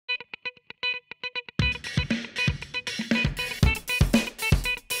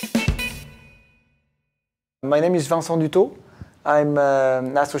My name is Vincent Dutot. I'm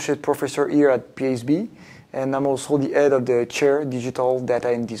an associate professor here at PSB, and I'm also the head of the chair Digital Data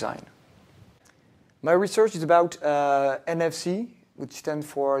and Design. My research is about NFC, which stands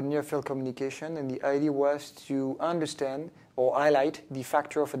for Near Field Communication, and the idea was to understand or highlight the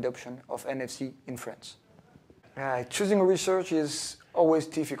factor of adoption of NFC in France. Choosing research is always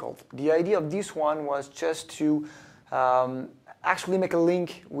difficult. The idea of this one was just to actually make a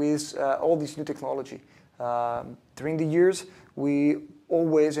link with all this new technology. During the years, we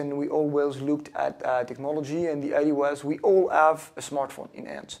always looked at technology, and the idea was we all have a smartphone in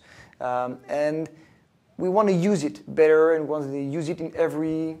hands, and we want to use it better and want to use it in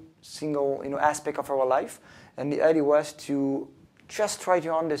every single aspect of our life. And the idea was to just try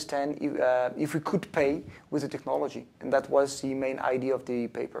to understand if we could pay with the technology, and that was the main idea of the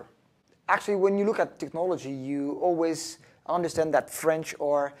paper. Actually, when you look at technology, you always understand that French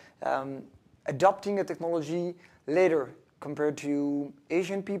are adopting a technology later compared to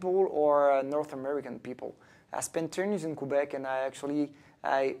Asian people or North American people. I spent 10 years in Quebec, and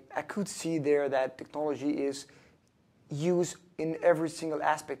I could see there that technology is used in every single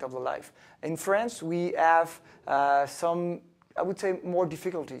aspect of the life. In France, we have some, I would say, more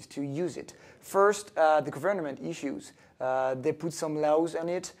difficulties to use it. First, the government issues. They put some laws on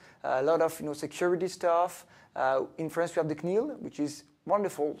it, a lot of security stuff. In France, we have the CNIL, which is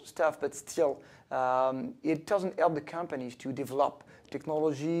wonderful stuff, but still, it doesn't help the companies to develop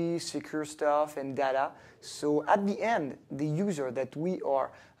technology, secure stuff, and data. So at the end, the user that we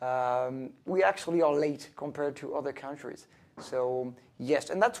are, we actually are late compared to other countries. So yes,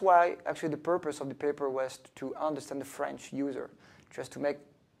 and that's why actually the purpose of the paper was to understand the French user, just to make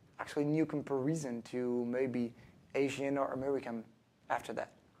actually new comparison to maybe Asian or American after that.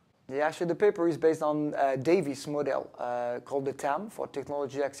 Yeah, actually, the paper is based on Davis' model called the TAM, for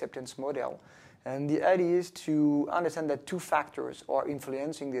Technology Acceptance Model. And the idea is to understand that two factors are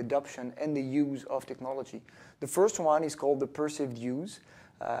influencing the adoption and the use of technology. The first one is called the perceived use,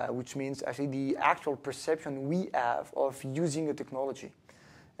 which means actually the actual perception we have of using a technology.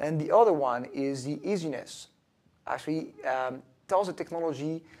 And the other one is the easiness. Actually, does the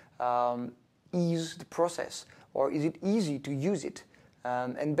technology ease the process, or is it easy to use it?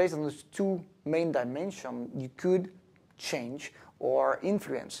 And based on those two main dimensions, you could change or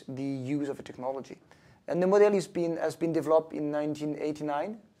influence the use of a technology. And the model has been developed in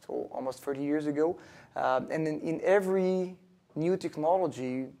 1989, so almost 30 years ago. And in every new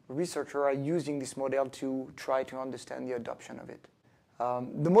technology, researchers are using this model to try to understand the adoption of it.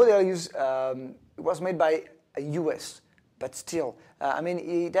 The model was made by a US, but still,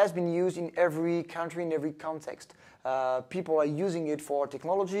 it has been used in every country, in every context. People are using it for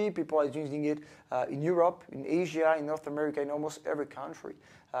technology, people are using it in Europe, in Asia, in North America, in almost every country.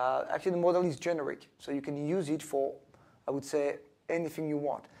 Actually, the model is generic, so you can use it for, I would say, anything you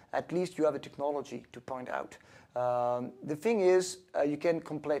want. At least you have a technology to point out. The thing is, you can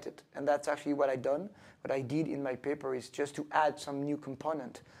complete it, and that's actually what What I did in my paper is just to add some new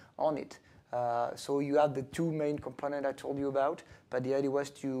component on it. So you have the two main components I told you about, but the idea was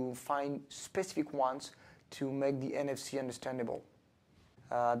to find specific ones to make the NFC understandable.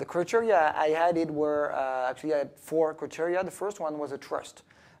 The criteria I had were actually I had 4 criteria. The first one was a trust.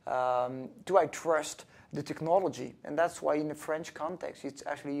 Do I trust the technology? And that's why in the French context it's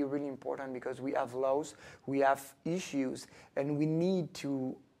actually really important, because we have laws, we have issues, and we need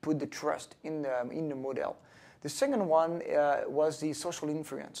to put the trust in the model. The second one was the social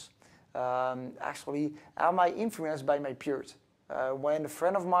influence. Actually, am I influenced by my peers? When a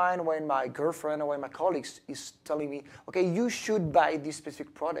friend of mine, when my girlfriend, or when my colleagues is telling me, okay, you should buy this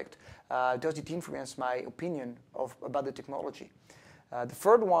specific product, does it influence my opinion about the technology? The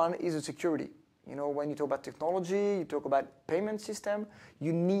third one is the security. When you talk about technology, you talk about payment system,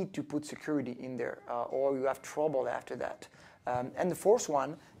 you need to put security in there, or you have trouble after that. And the fourth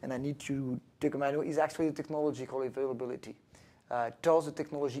one, and I need to take a minute, is actually the technological availability. Does the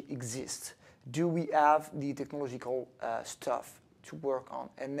technology exist? Do we have the technological stuff to work on?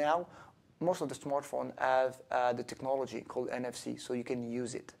 And now, most of the smartphones have the technology called NFC, so you can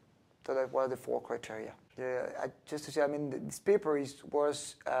use it. So that were the 4 criteria. Just to say, this paper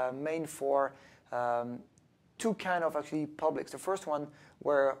was made for 2 kind of actually publics. The first one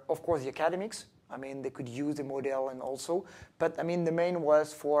were, of course, the academics. They could use the model and also, but the main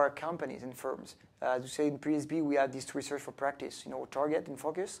was for companies and firms. As you say, in PSB, we had this research for practice, target and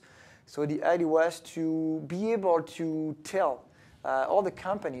focus. So the idea was to be able to tell all the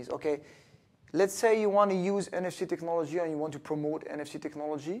companies, okay, let's say you want to use NFC technology and you want to promote NFC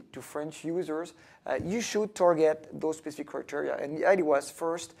technology to French users, you should target those specific criteria. And the idea was,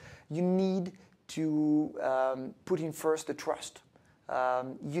 first, you need to put in first the trust.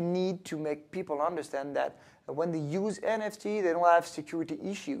 You need to make people understand that when they use NFT, they don't have security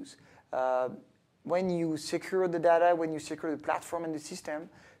issues. When you secure the data, when you secure the platform and the system,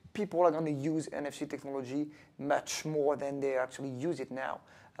 people are going to use NFC technology much more than they actually use it now.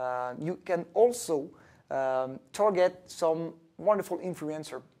 You can also target some wonderful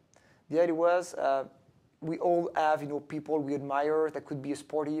influencer. The idea was we all have people we admire. That could be a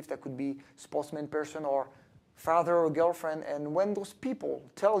sportive, that could be a sportsman person, or father or girlfriend. And when those people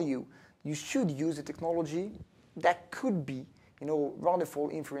tell you you should use the technology, that could be wonderful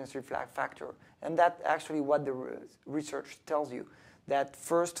influencer factor. And that's actually what the research tells you. That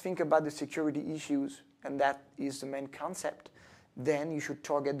first think about the security issues, and that is the main concept. Then you should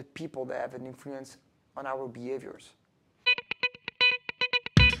target the people that have an influence on our behaviors.